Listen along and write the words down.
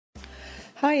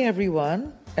Hi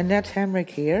everyone, Annette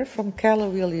Hemrick here from Keller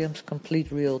Williams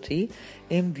Complete Realty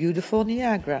in beautiful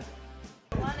Niagara.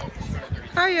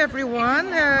 Hi everyone,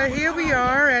 here we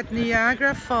are at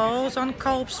Niagara Falls on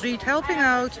Culp Street helping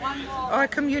out our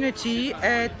community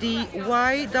at the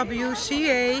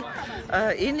YWCA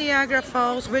in Niagara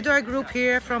Falls with our group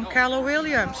here from Keller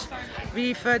Williams.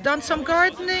 We've done some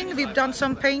gardening, we've done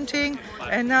some painting,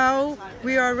 and now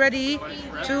we are ready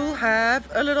to have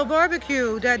a little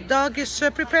barbecue that Doug is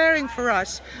preparing for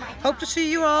us. Hope to see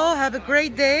you all. Have a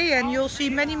great day, and you'll see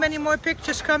many more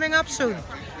pictures coming up soon.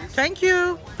 Thank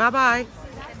you. Bye-bye.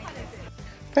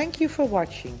 Thank you for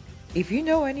watching. If you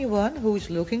know anyone who is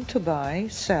looking to buy,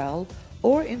 sell,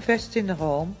 or invest in a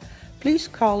home, please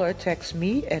call or text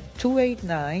me at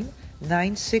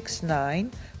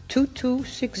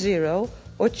 289-969-2260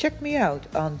 or check me out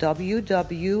on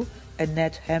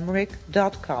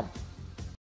www.annettehemrick.com.